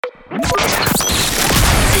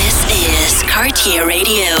This is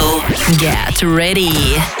Cartieradio. Get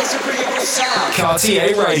ready.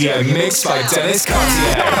 Cartieradio mixed by Dennis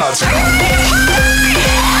Cartier.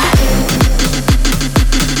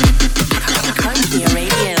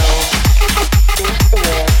 Cartieradio. This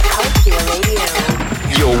is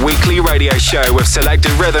Cartieradio. Your weekly radio show with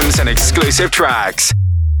selected rhythms and exclusive tracks.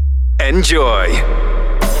 Enjoy.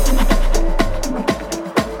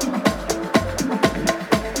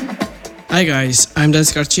 Hi guys, I'm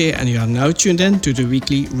Dennis Cartier and you are now tuned in to the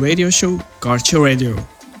weekly radio show Cartieradio.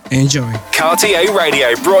 Enjoy.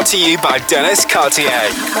 Cartieradio brought to you by Dennis Cartier.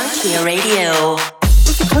 Cartieradio.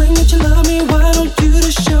 If you claim that you love me, why don't you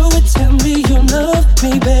just show it? Tell me you love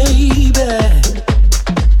me, baby.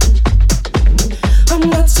 I'm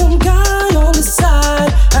not some guy on the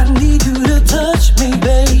side. I need you to touch me,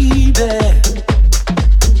 baby.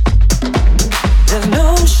 There's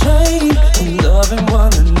no shame in loving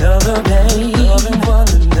one another, babe. Loving one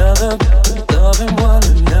another, loving one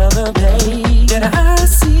another, babe. And I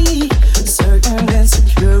see certain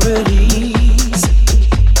insecurities,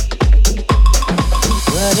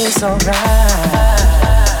 but it's alright.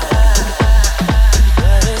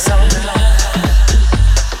 But it's alright.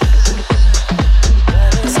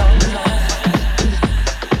 But it's alright.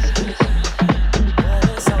 But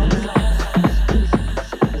it's alright.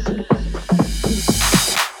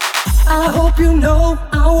 I hope you know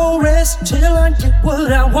I won't rest till I get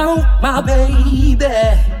what I want, my baby.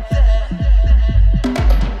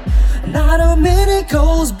 Not a minute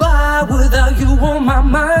goes by without you on my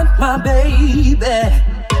mind, my baby.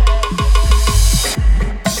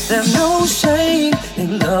 There's no shame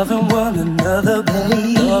in loving one another,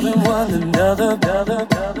 babe. Loving one another,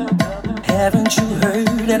 haven't you heard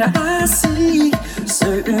that I see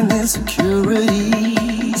certain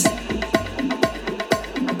insecurities?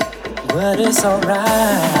 But it's alright.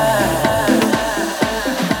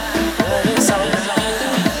 But it's alright.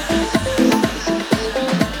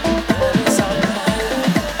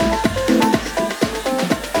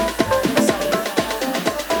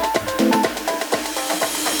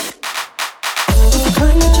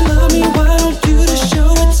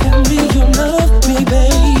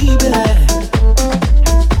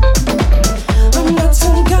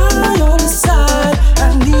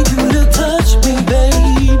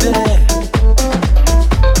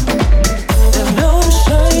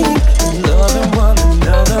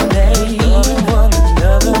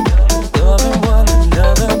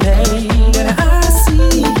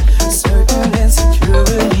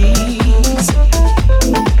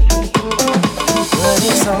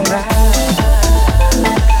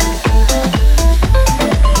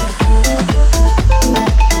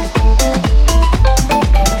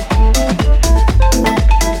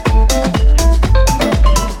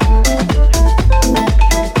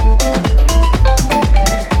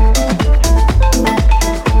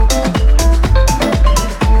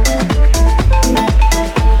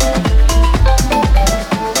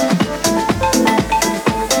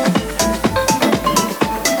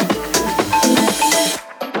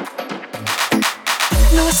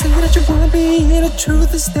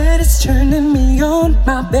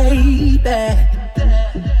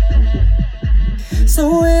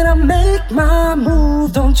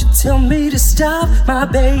 Tell me to stop, my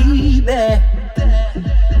baby.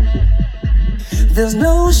 There's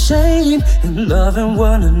no shame in loving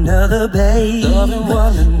one another, babe. Loving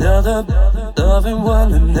one another, loving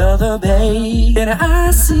one another, babe. And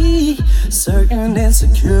I see certain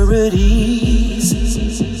insecurities,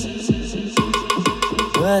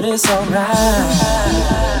 but it's alright.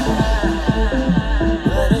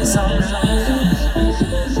 But it's alright.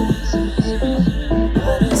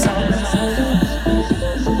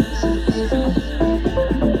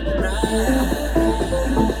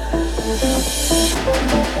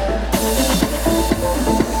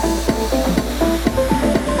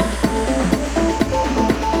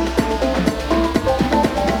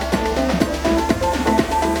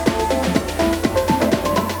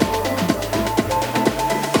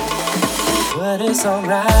 It's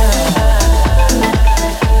alright.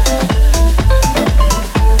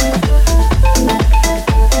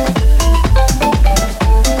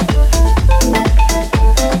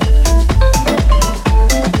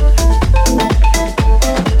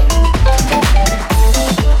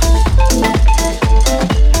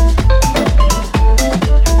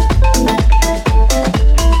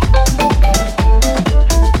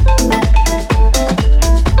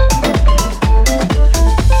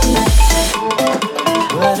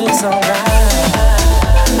 But it's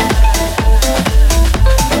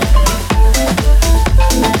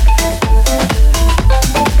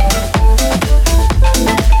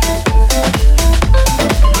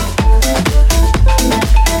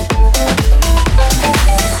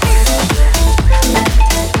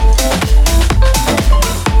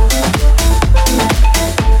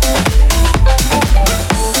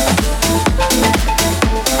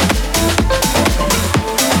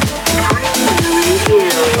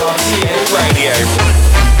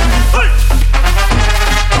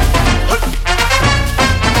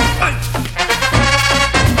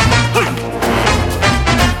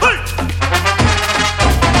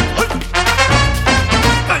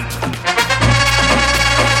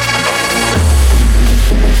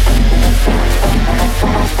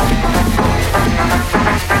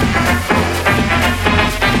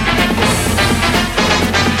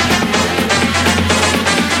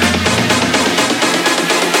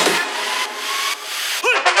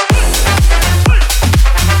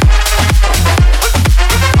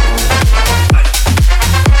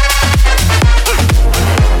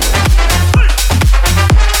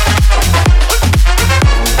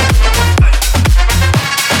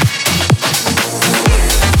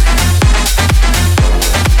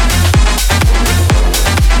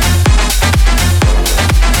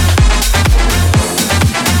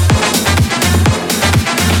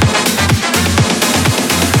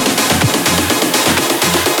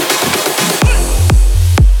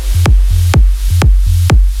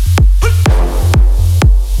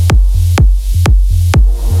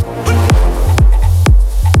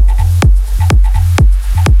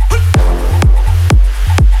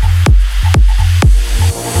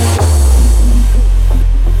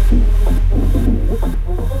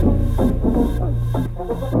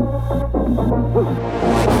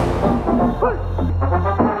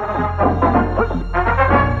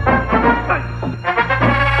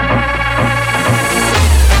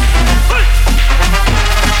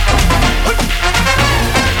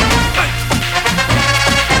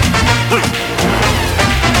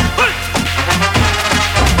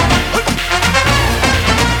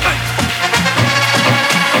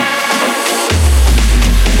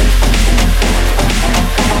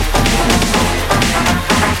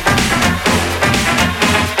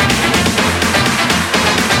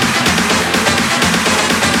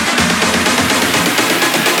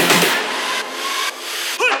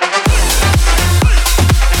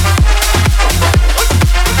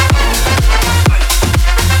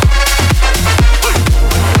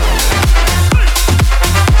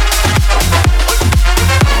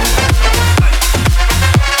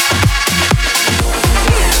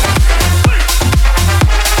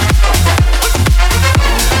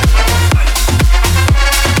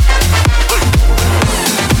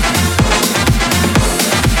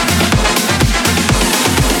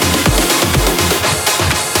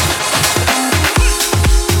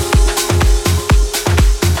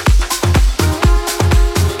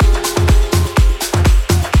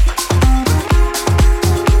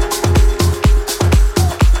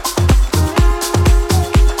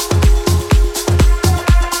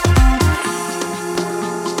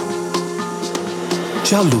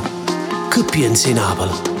Giallo, che pensi di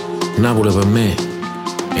Napoli? Napoli per me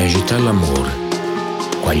è la città dell'amore.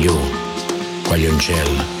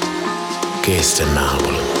 Quaglioncella, che è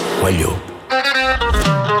Napoli, quagliò.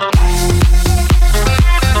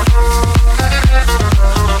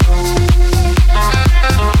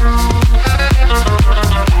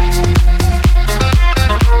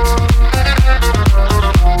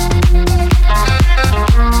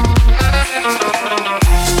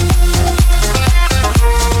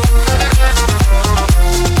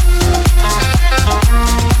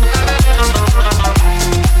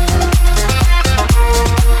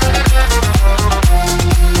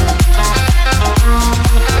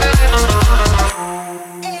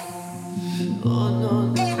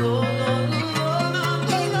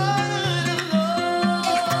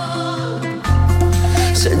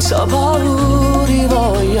 Senza paura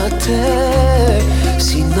voglio a te,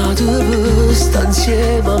 si nato per sta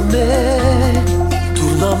insieme a me.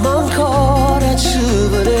 Torniamo ancora a ci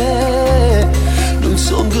vedere, non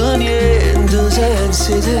so che niente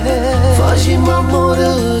senza te. Facciamo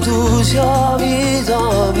amore, tu sei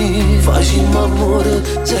vita mia. Facciamo amore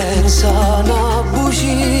senza una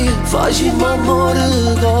bugia. Facciamo amore,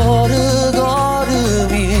 cuore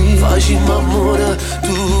mio. Facciamo amore,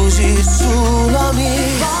 tu sei sulla mia.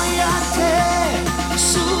 Voglio a te,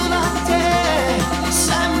 solo a te,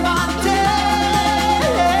 sempre a te.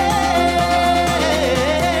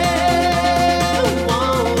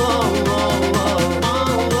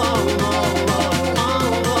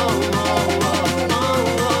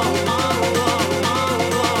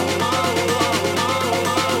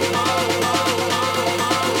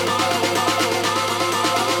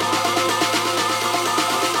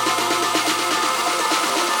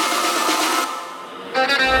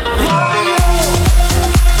 Voglio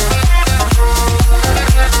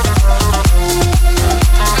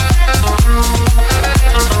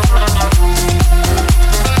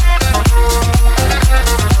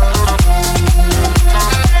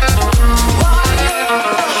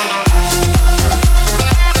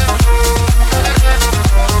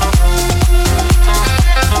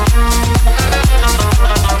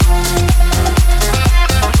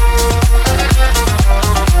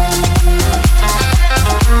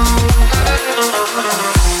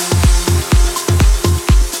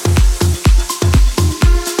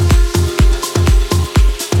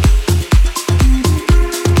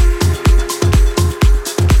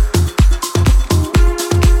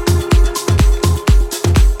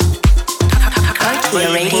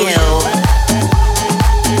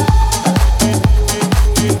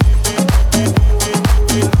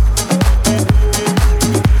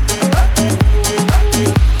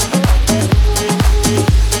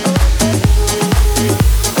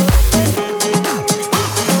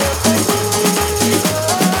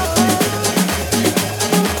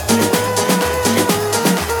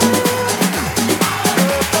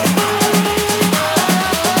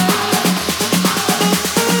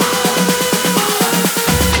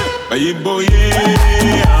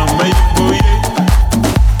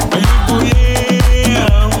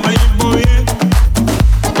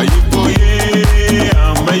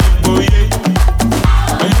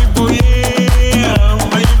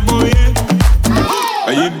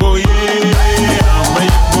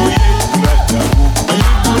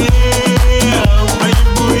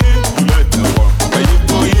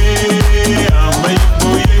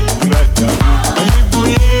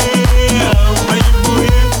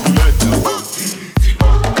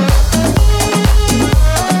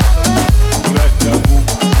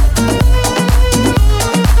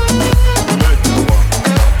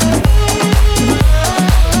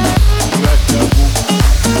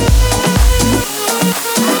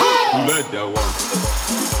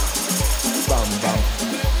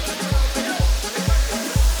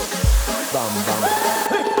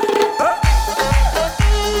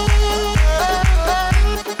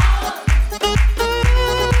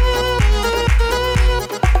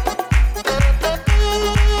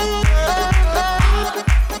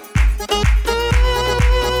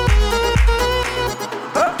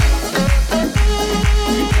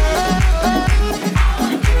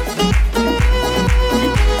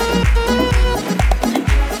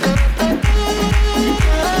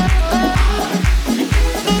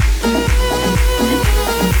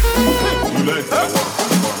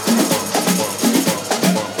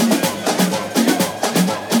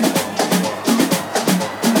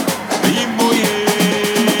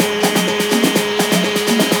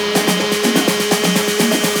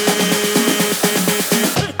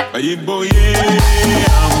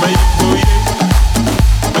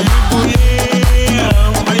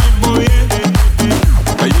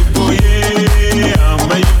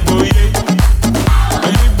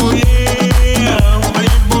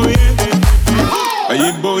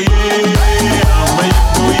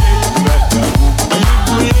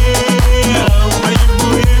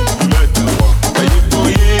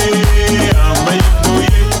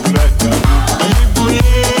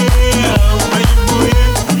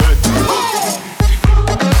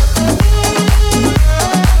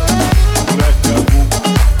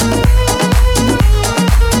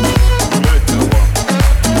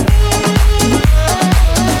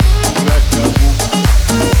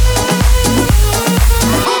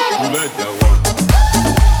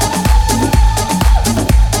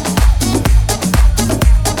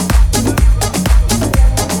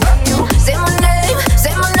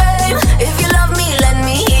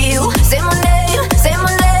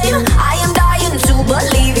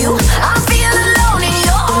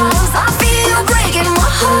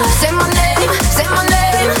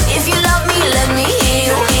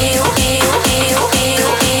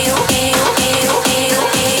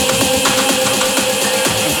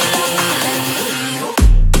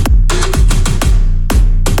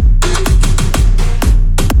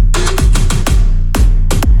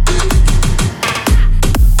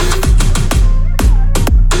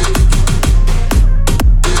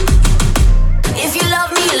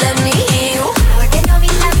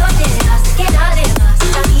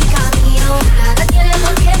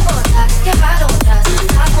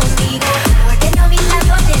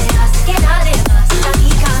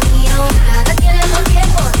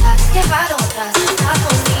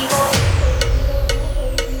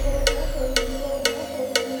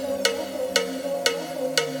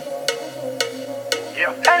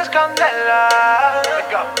eres candela. Let's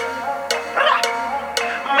go.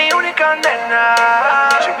 Mi única nena.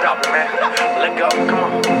 Let's go, come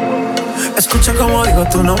on. Escucha como digo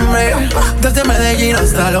tu nombre, desde Medellín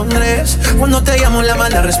hasta Londres. Cuando te llamo la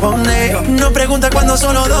mala responde. No pregunta cuándo,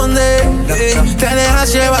 solo dónde. Te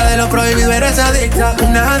dejas llevar de lo prohibido, eres adicta.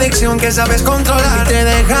 Una adicción que sabes controlar. Te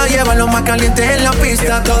deja llevar lo más caliente en la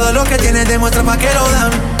pista. Todo lo que tienes demuestra pa' que lo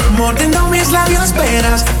dan. Mordiendo mis labios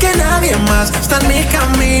verás que nadie más está en mi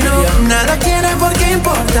camino. Nada tiene por qué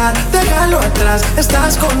importar, déjalo atrás,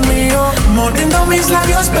 estás conmigo. Mordiendo mis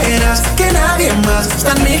labios verás que nadie más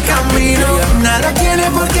está en mi camino. Nada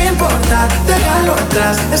tiene por qué importar, déjalo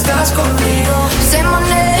atrás, estás conmigo. Say my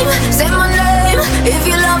name, if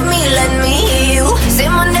you love me, let me hear you. Say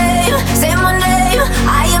my name,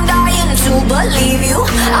 I am dying to believe you.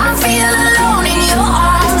 I feel alone in your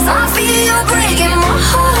arms, I feel you breaking my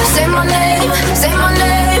heart. Say my name,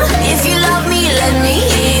 if you love me, let me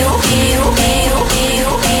hear you.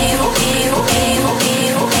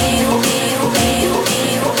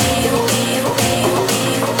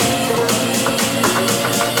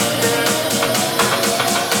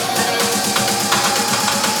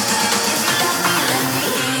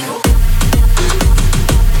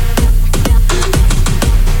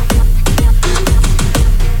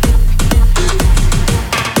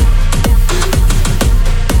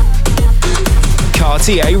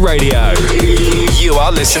 Cartieradio. You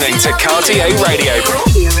are listening to Cartieradio.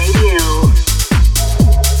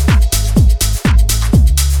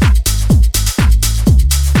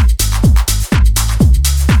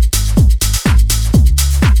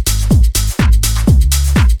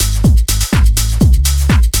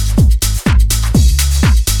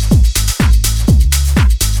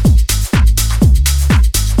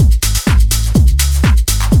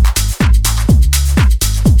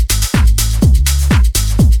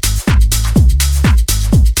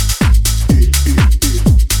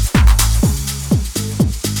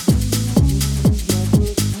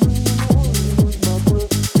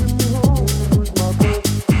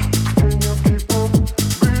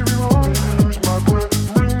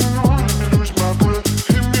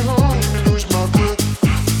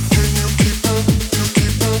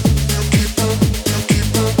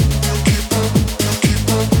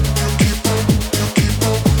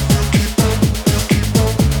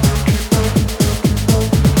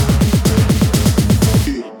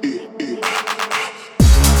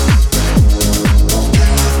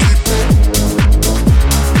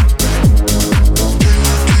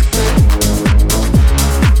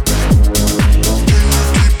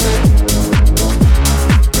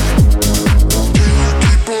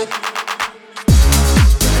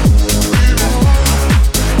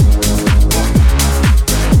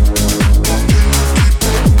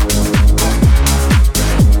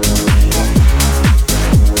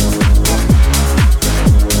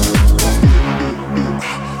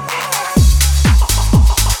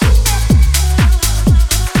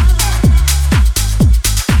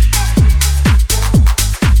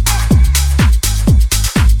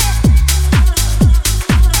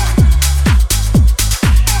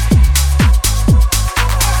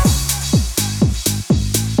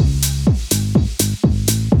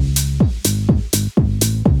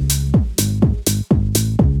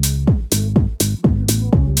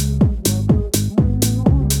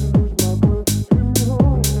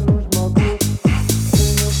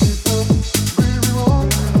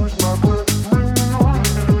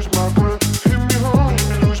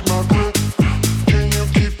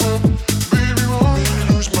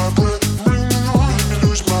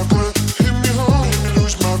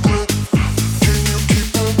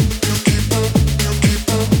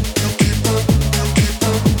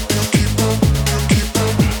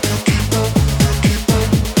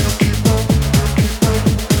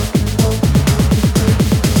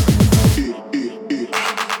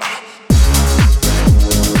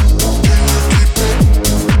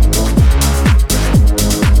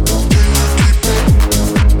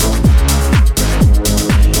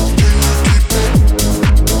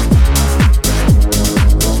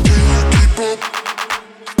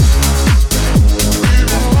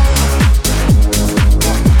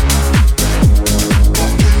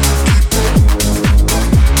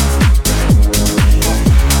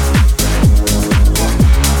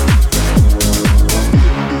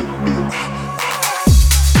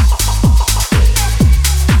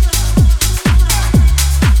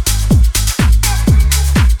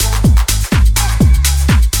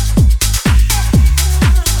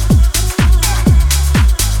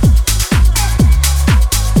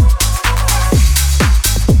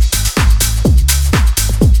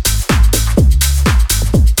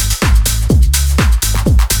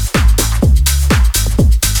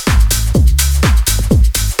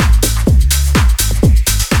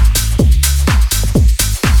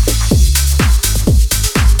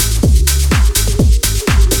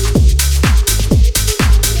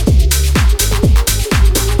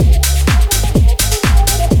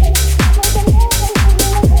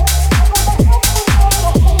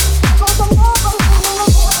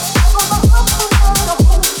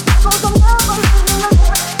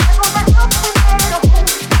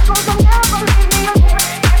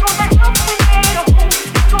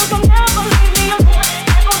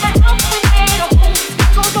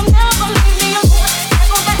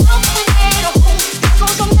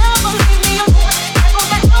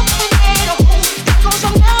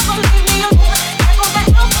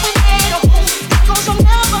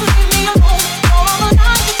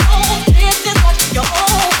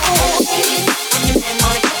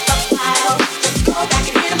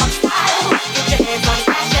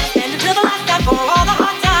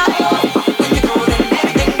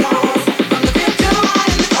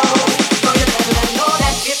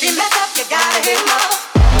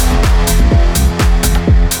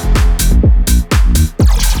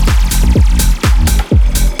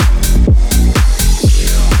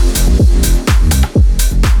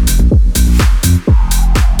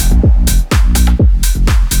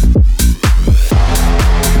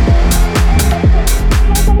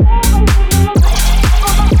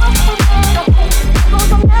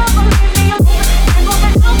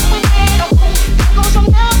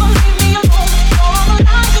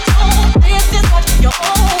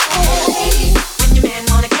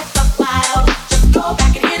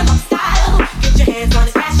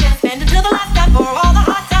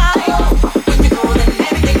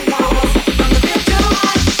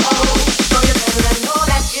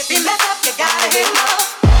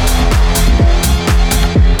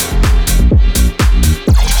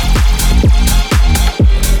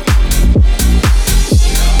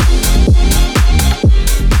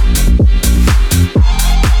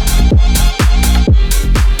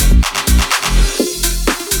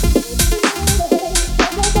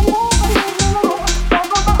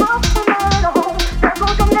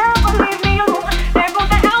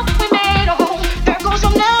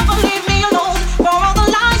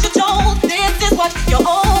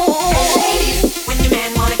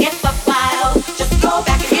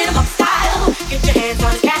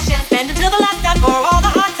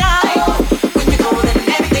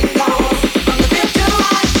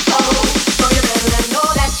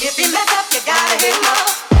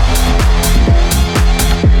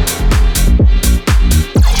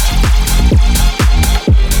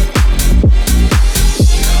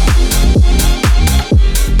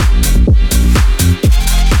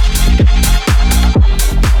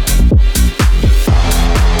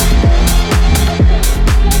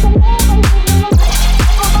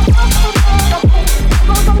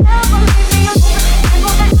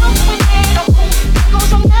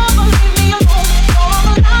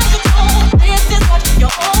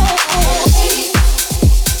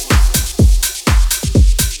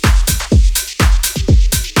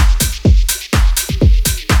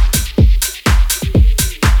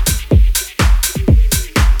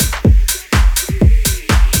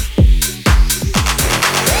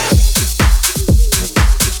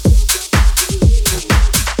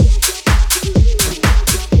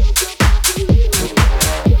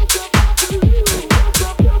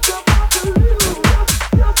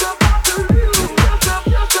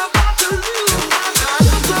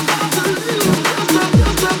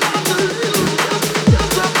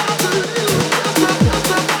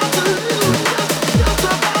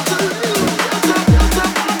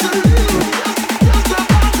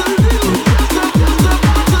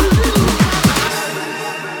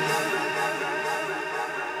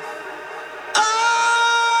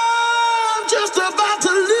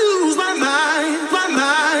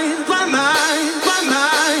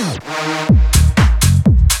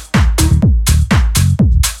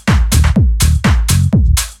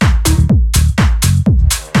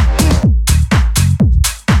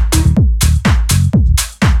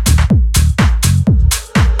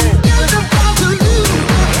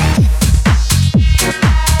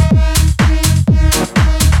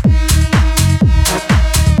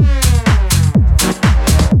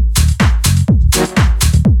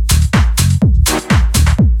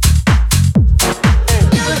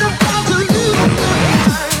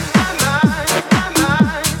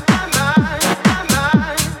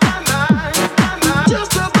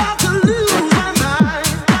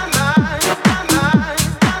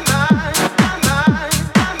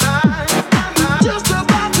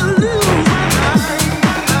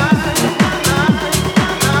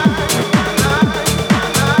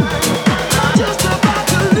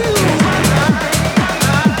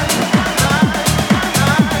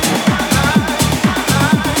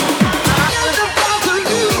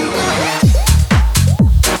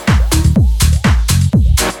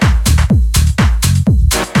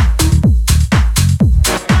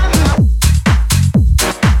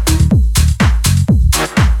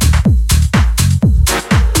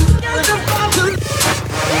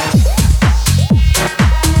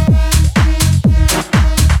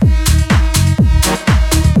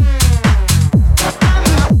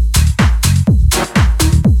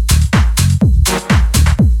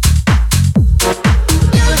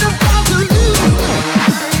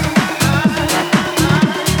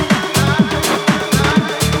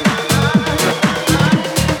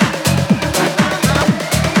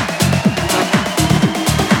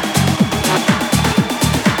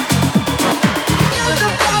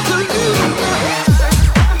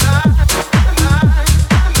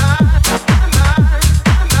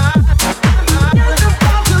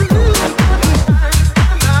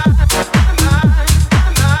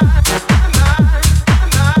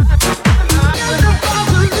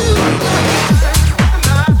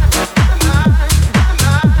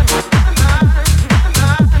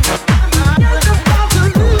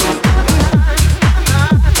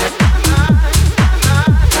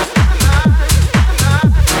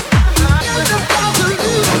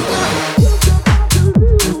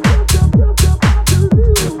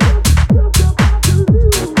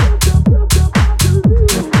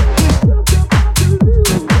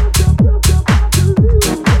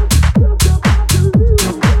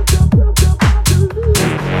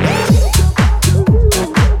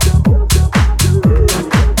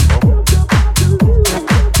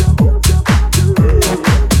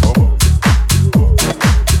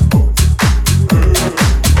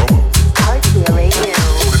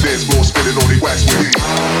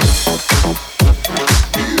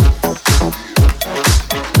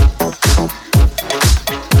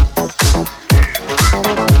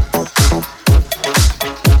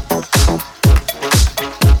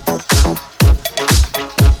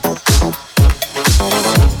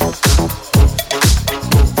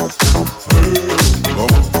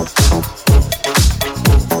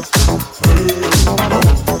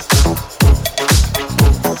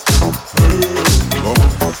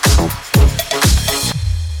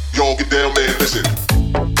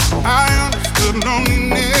 the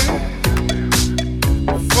loneliness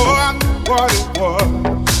before I knew what it was.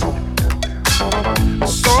 I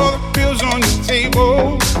saw the pills on your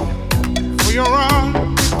table for your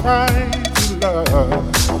unrequited love.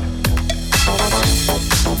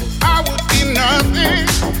 I would be nothing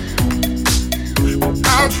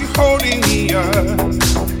without you holding me up.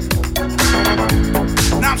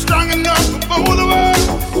 Now I'm strong enough for both of us,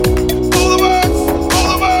 both of us,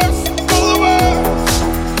 both of us, both of us.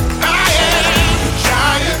 I am a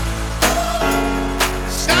giant.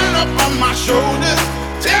 Stand up on my shoulders.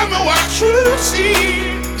 Tell me what you see.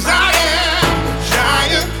 'Cause I am a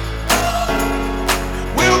giant.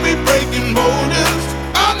 We'll be breaking boulders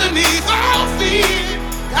underneath our feet.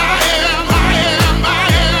 I am, I am, I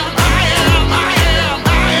am, I am, I am,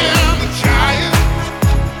 I am a giant.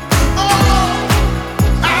 Oh,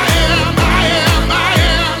 I am, I am, I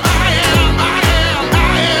am, I am, I am,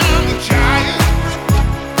 I am a giant.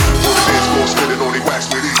 Hands full spinning on the wax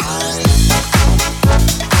with it.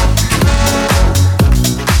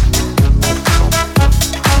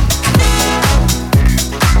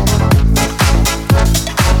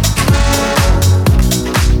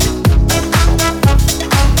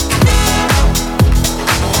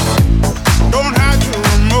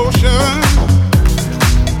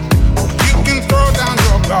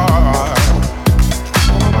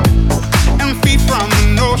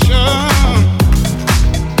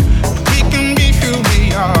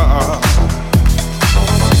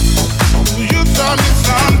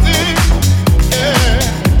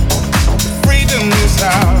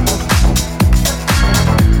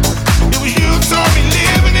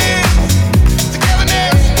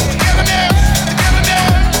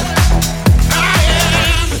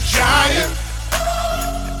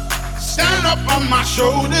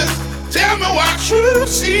 Shoulders, tell me what you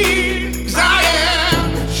see. 'Cause I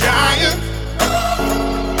am a giant.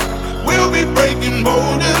 We'll be breaking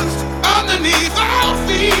boulders underneath our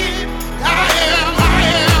feet. I am, I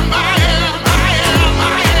am, I am, I am,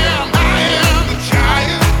 I am, I am a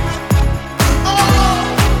giant. Oh,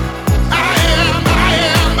 I am, I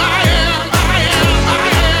am, I am, I am, I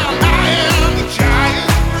am, I am a giant.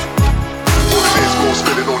 Hands full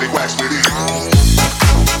spinning on the wax with it.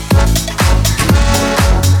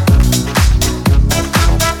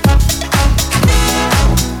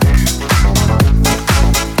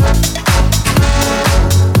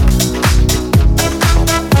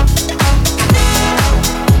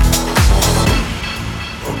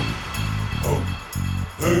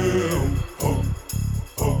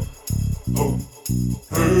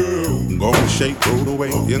 Shake, roll the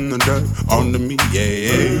weight in the dirt under me,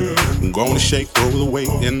 yeah. I'm gonna shake, roll the weight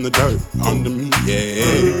in the dirt under me,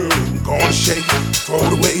 yeah. I'm gonna shake, throw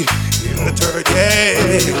the weight in the dirt,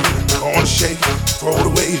 yeah. I'm gonna shake, throw the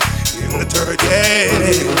weight in the dirt, yeah.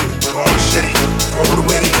 I'm gonna shake, throw the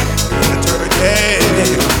weight in the dirt, yeah.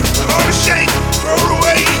 I'm gonna shake, throw the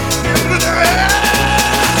weight in the dirt.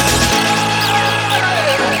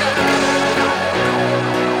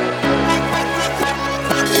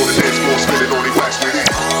 Spinning on the wax with it.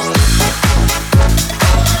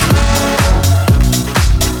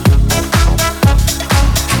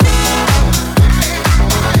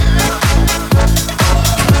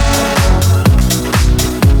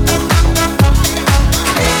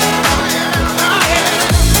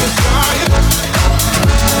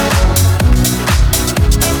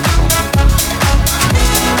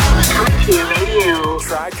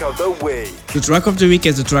 Track of the week. The track of the week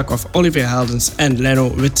is the track of Oliver Heldens and Leno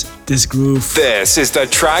with This Groove. This is the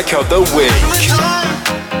track of the week.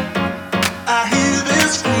 I hear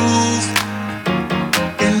this groove.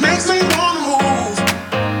 It makes me wanna move.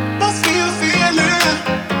 Must feel a feeling.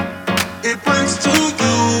 It brings to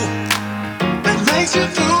you. It makes you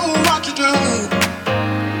do what you do.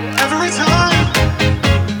 Every time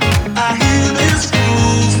I hear this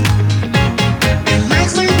groove, it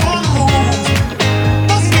makes me wanna move.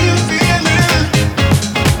 Must feel a feeling.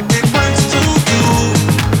 It brings to you.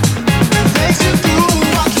 It makes you do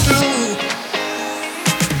what you do.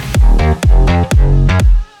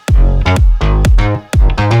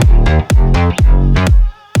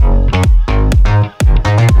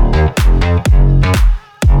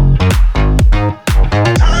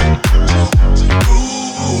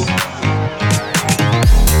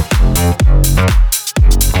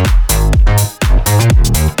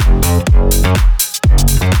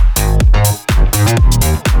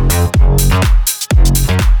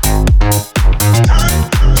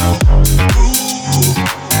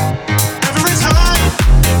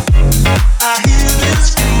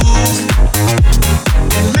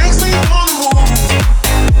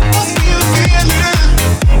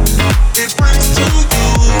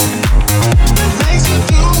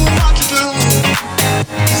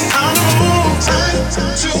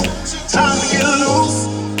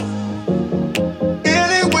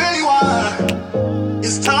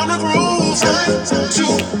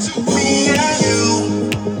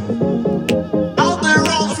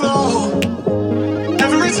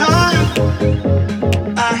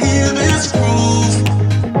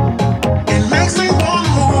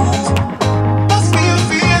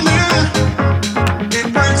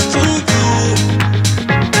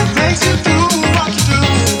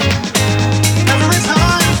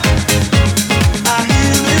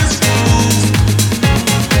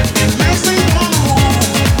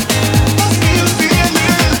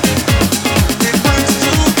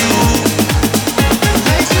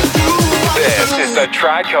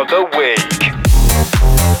 track of the week.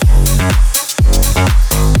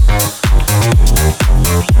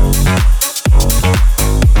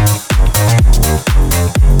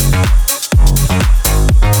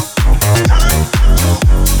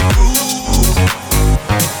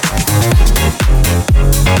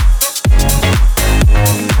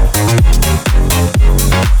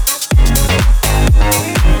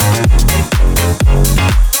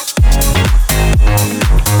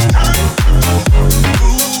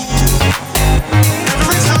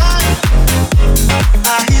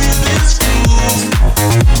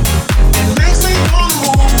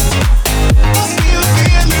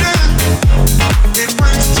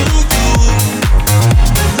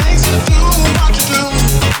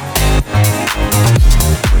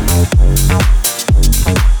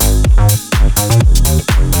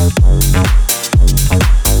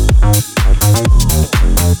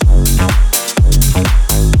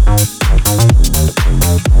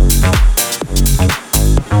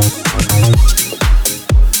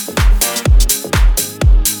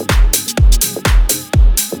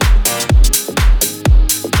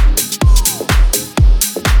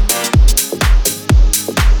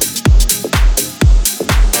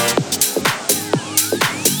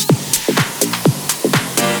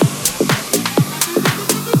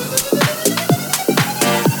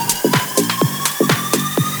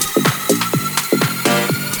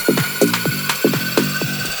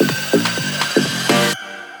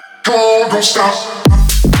 Don't stop.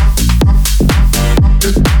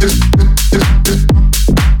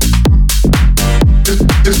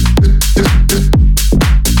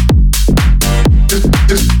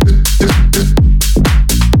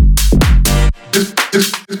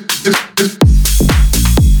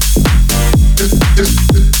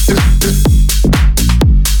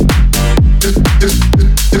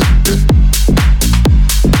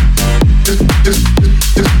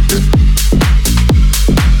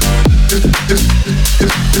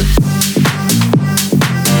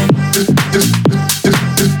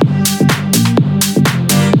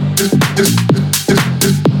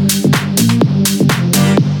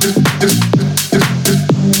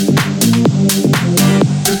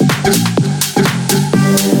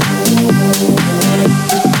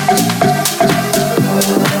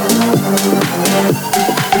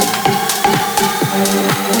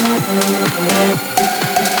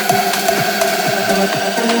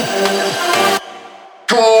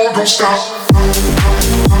 Don't stop.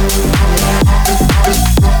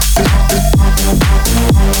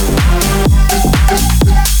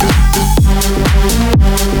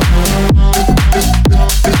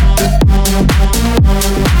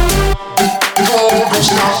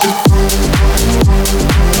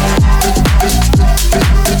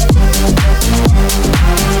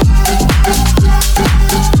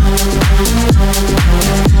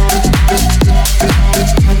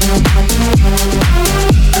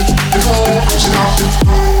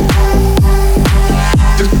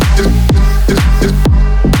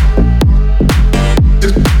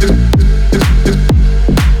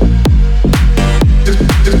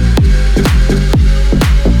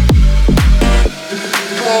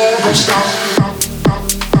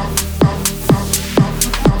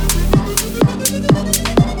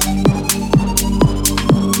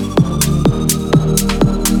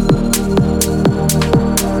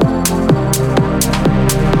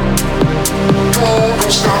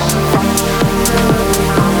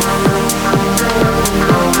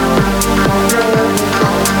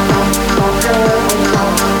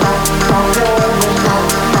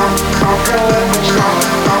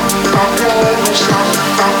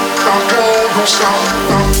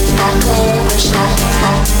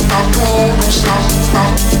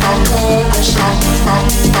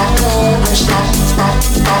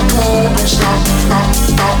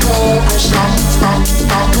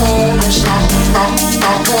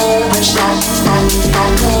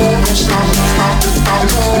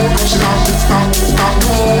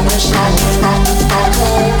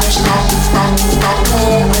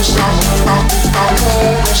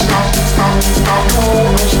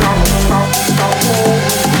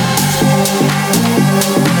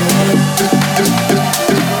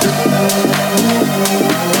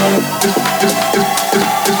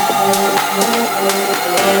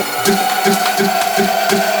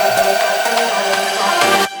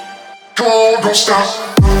 Don't stop.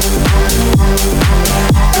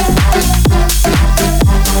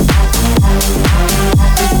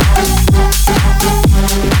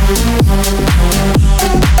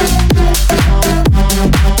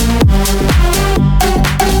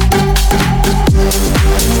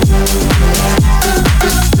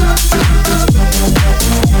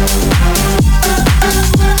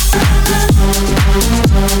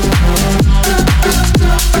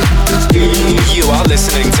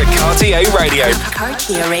 Cartieradio.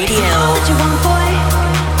 Cartieradio. All that you want, boy.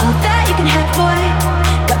 All that you can have, boy.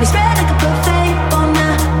 Got me spread like a buffet.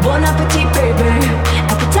 Bon appetit, baby.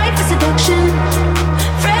 Appetite for seduction.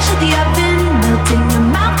 Fresh out the oven. Melting your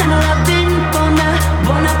mouth and loving. Bon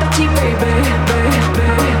appetit, baby.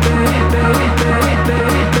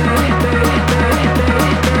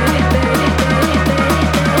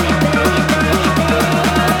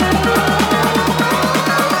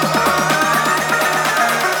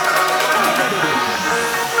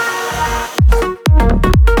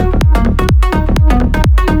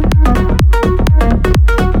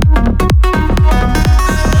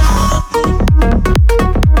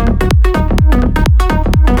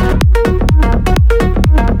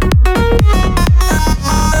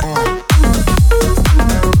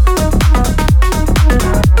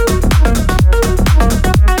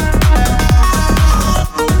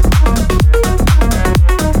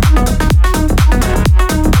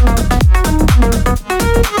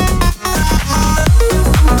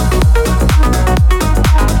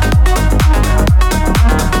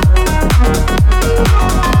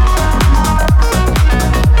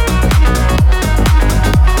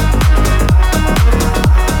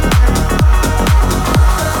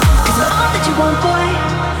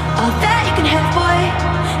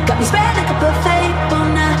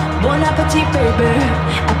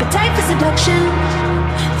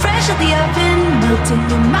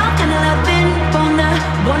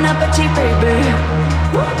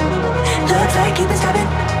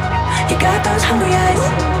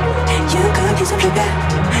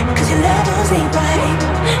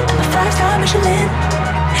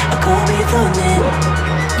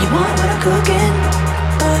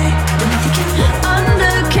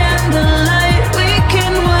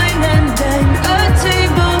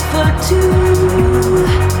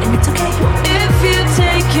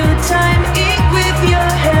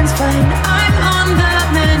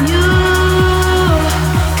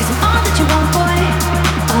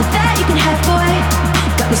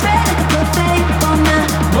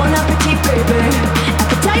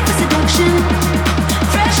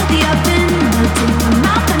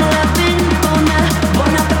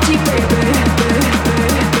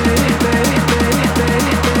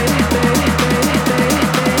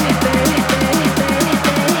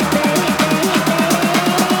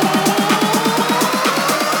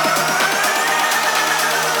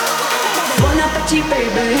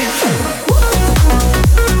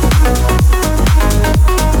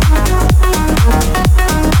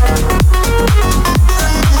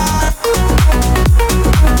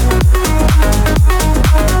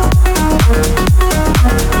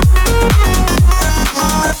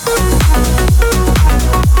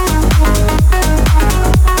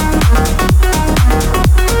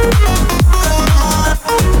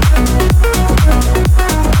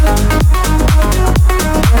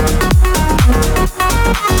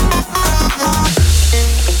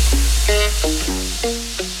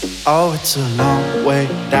 Oh, it's a long way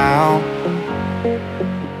down.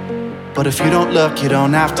 But if you don't look, you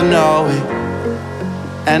don't have to know it.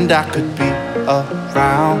 And I could be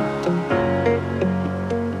around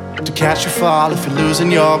to catch you fall if you're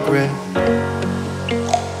losing your grip.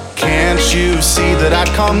 Can't you see that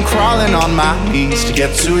I'd come crawling on my knees to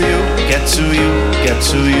get to you, get to you, get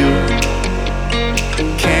to you?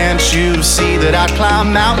 Can't you see that I'd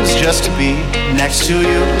climb mountains just to be next to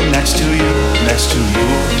you, next to you, next to you?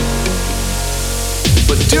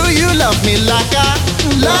 But do you love me like I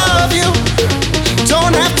love you?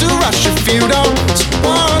 Don't have to rush if you don't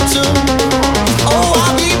want to. Oh,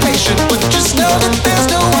 I'll be patient, but just know that there's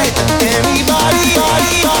no way that anybody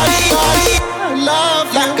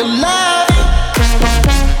love like a love.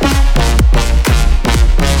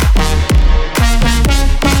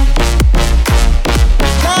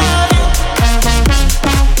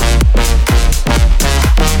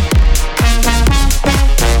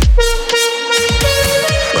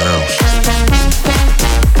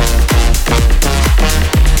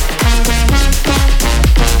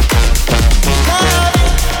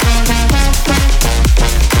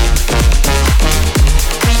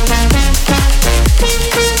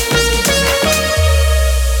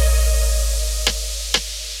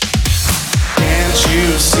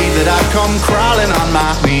 Come crawling on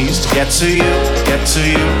my knees to get to you, get to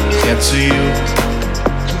you, get to you.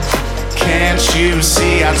 Can't you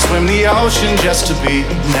see I'd swim the ocean just to be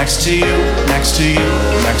next to you, next to you,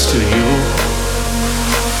 next to you?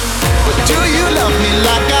 But do you love me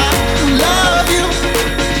like I love you?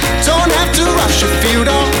 Don't have to rush if you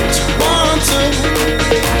don't want to.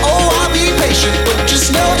 Oh, I'll be patient, but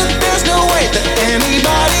just know that there's no way that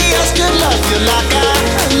anybody else could love you like I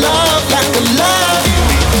love you.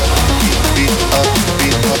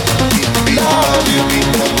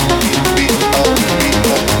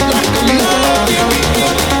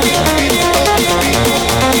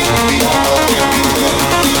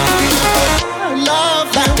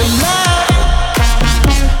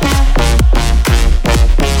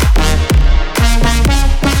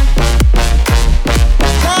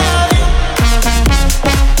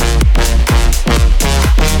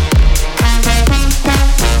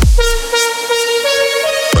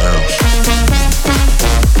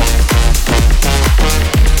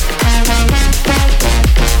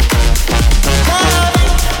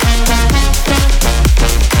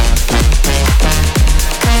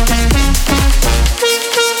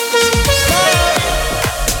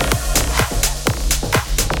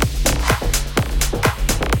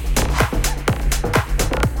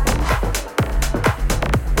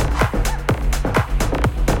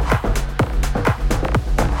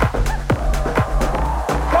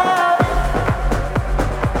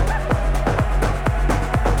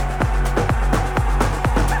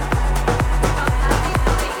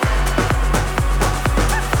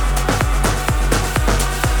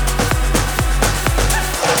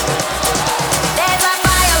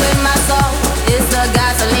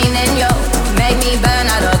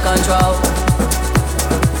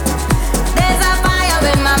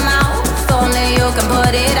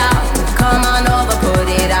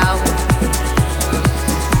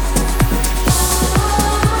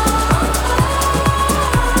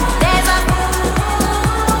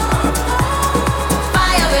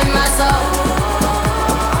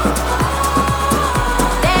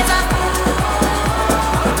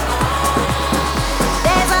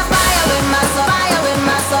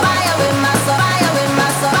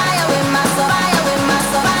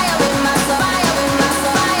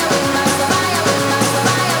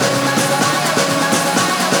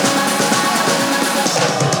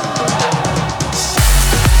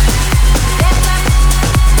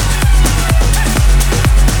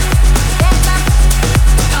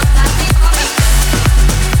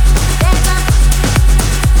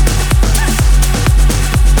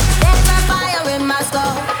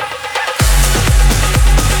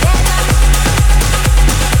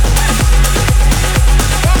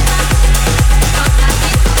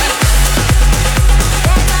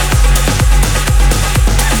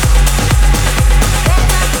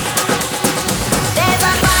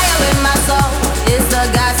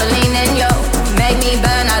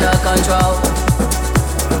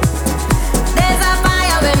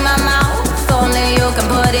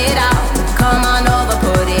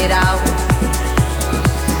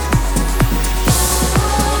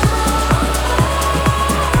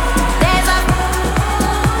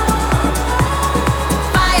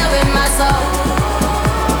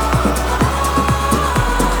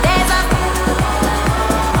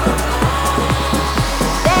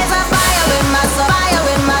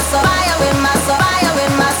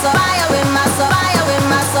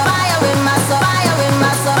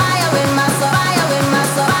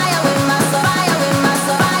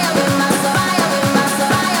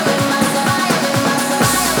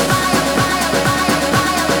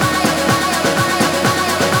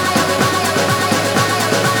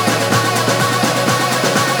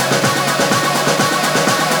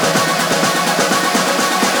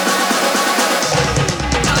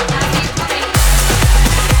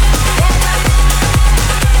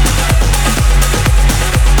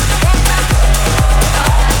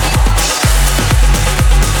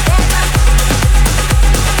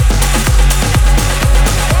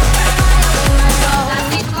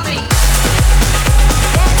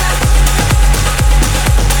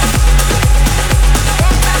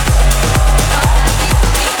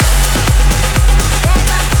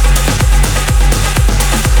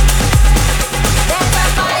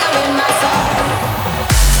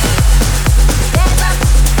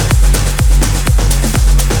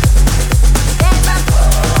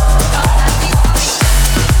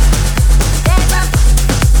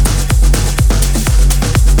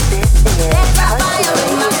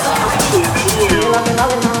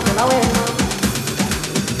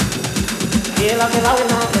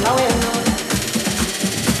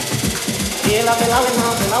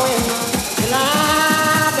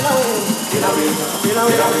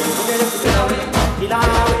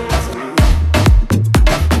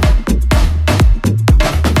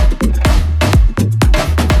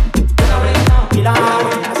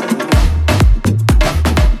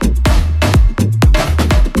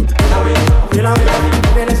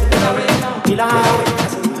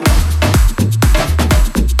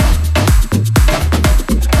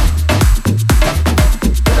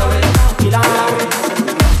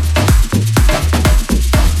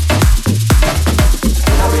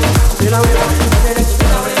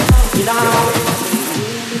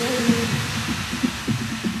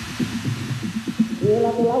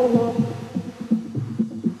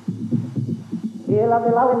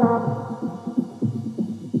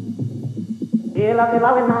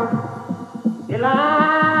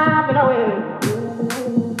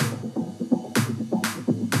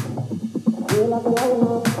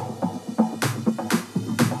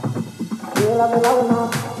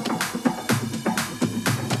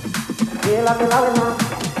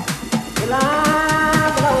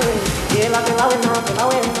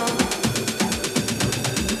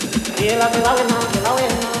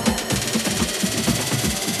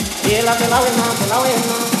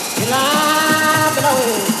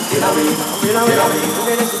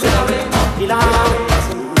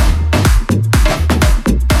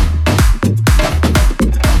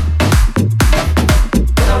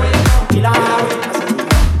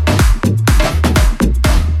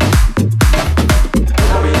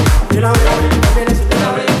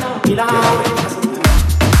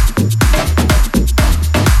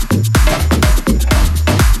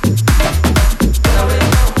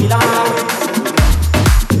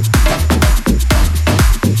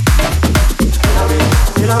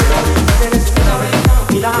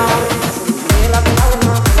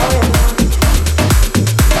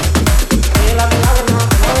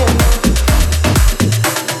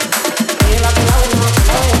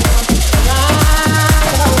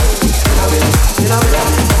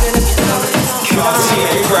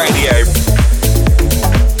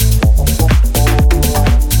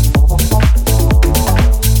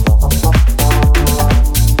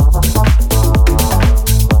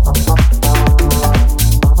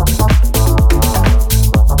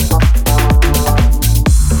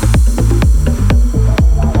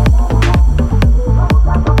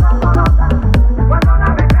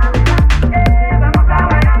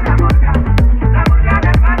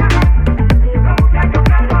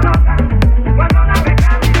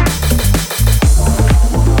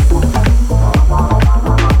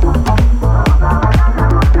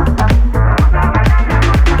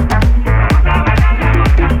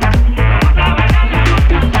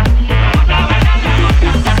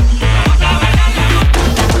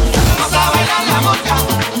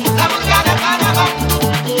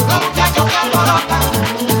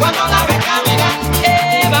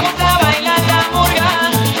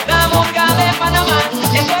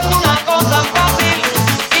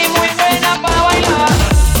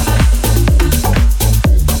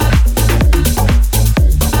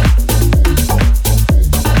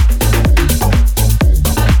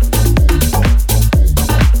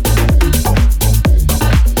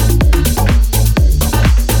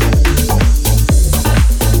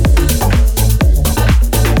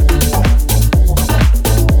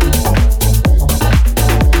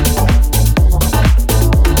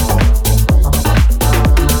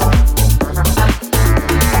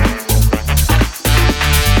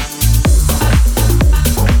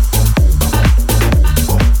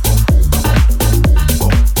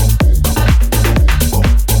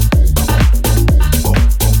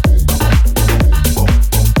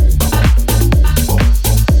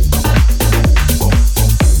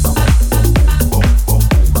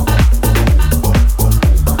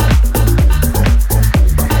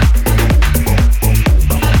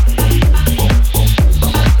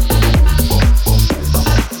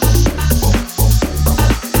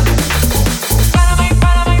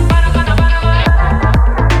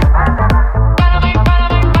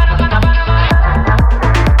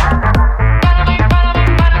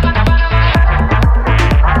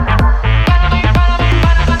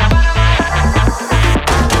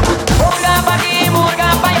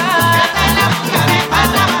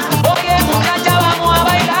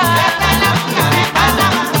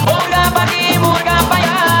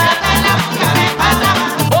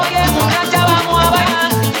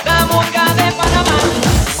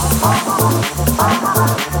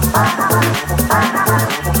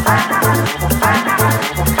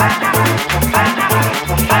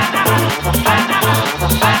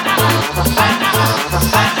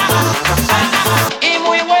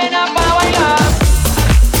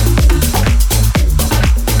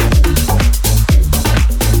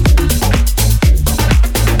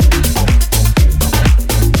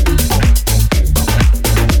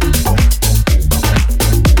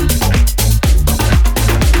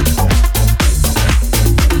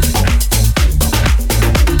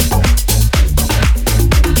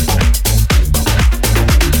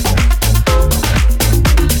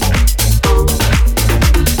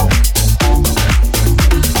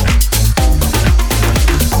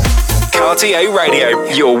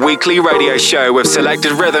 Cartieradio, your weekly radio show with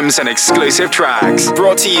selected rhythms and exclusive tracks.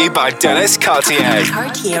 Brought to you by Dennis Cartier.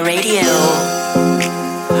 Cartieradio.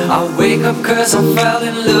 I wake up cause I fell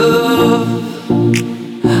in love.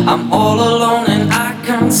 I'm all alone and I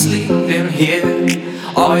can't sleep in here.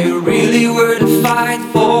 Are you really worth to fight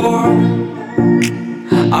for?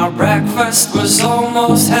 Our breakfast was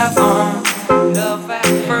almost heaven.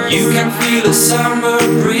 You can feel the summer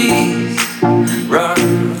breeze run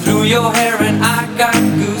through your hair and I got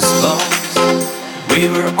goosebumps. We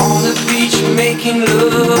were on the beach making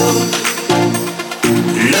love.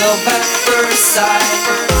 Love at first sight.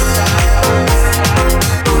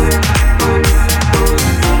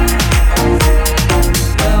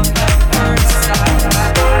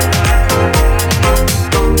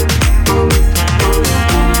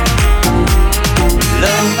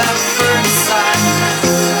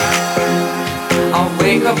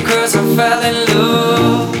 Cause I fell in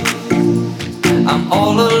love. I'm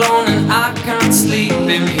all alone and I can't sleep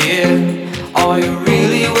in here. Are you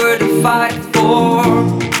really worth to fight for?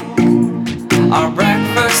 Our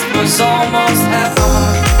breakfast was almost heaven.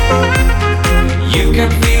 You can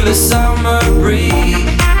feel the summer breeze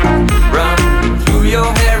run through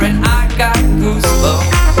your hair and I got goosebumps.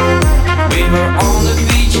 We were on the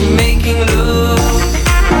beach making love.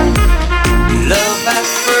 Love at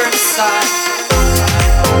first sight.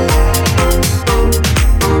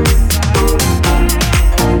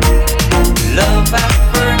 Love at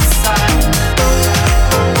first sight.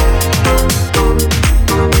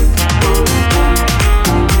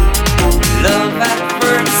 Love at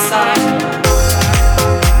first sight.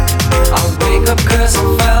 I wake up cause I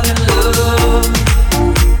fell in love.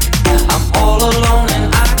 I'm all alone and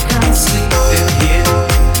I can't sleep in here.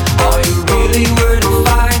 Are you really worth to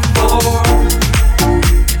fight for?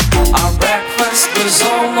 Our breakfast was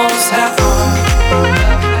almost heaven.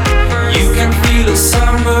 You can feel the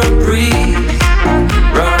summer breeze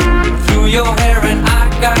run through your hair and I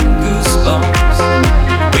got goosebumps.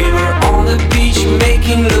 We were on the beach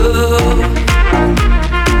making love.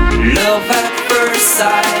 Love at first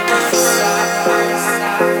sight.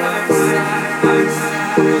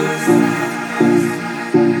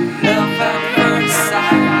 Love at first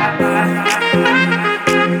sight.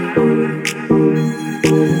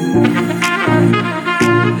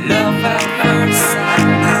 Love at first sight.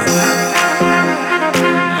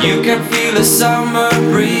 You can feel the summer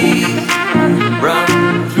breeze run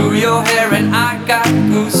through your hair and I got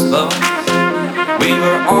goosebumps. We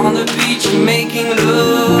were on the beach making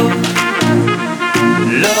love.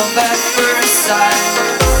 Love at first sight.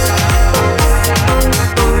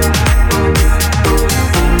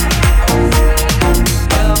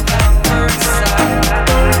 Love at first sight.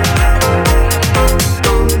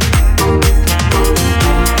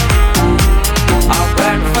 Our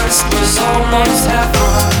breakfast was almost heaven.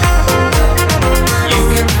 You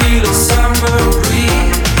can feel the summer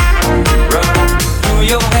breeze run through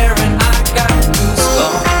your hair and I got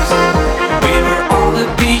goosebumps. We were on the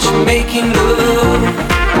beach making love.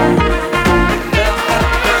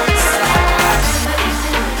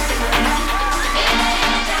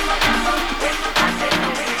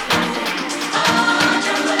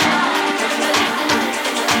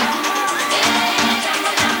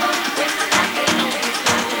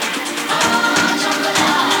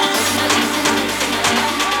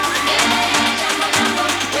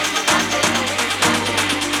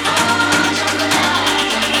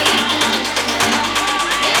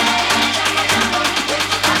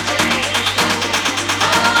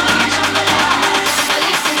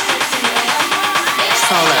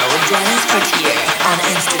 Dennis Cartier on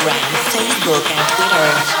Instagram, Facebook and Twitter.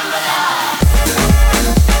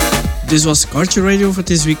 This was Cartieradio for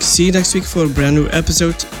this week. See you next week for a brand new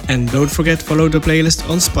episode. And don't forget to follow the playlist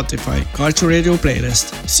on Spotify, Cartieradio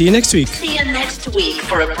playlist. See you next week. See you next week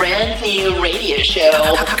for a brand new radio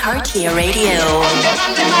show. Cartieradio.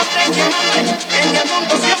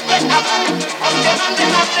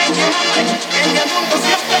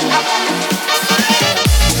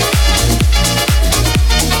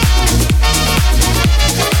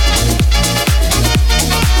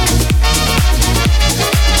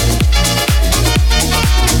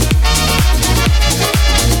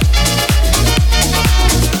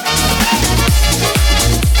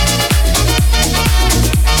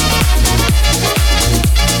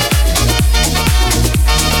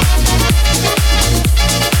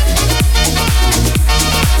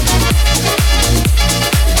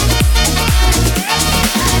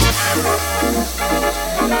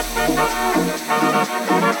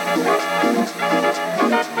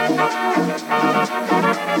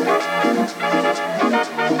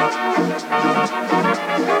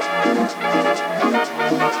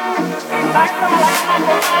 Yeah.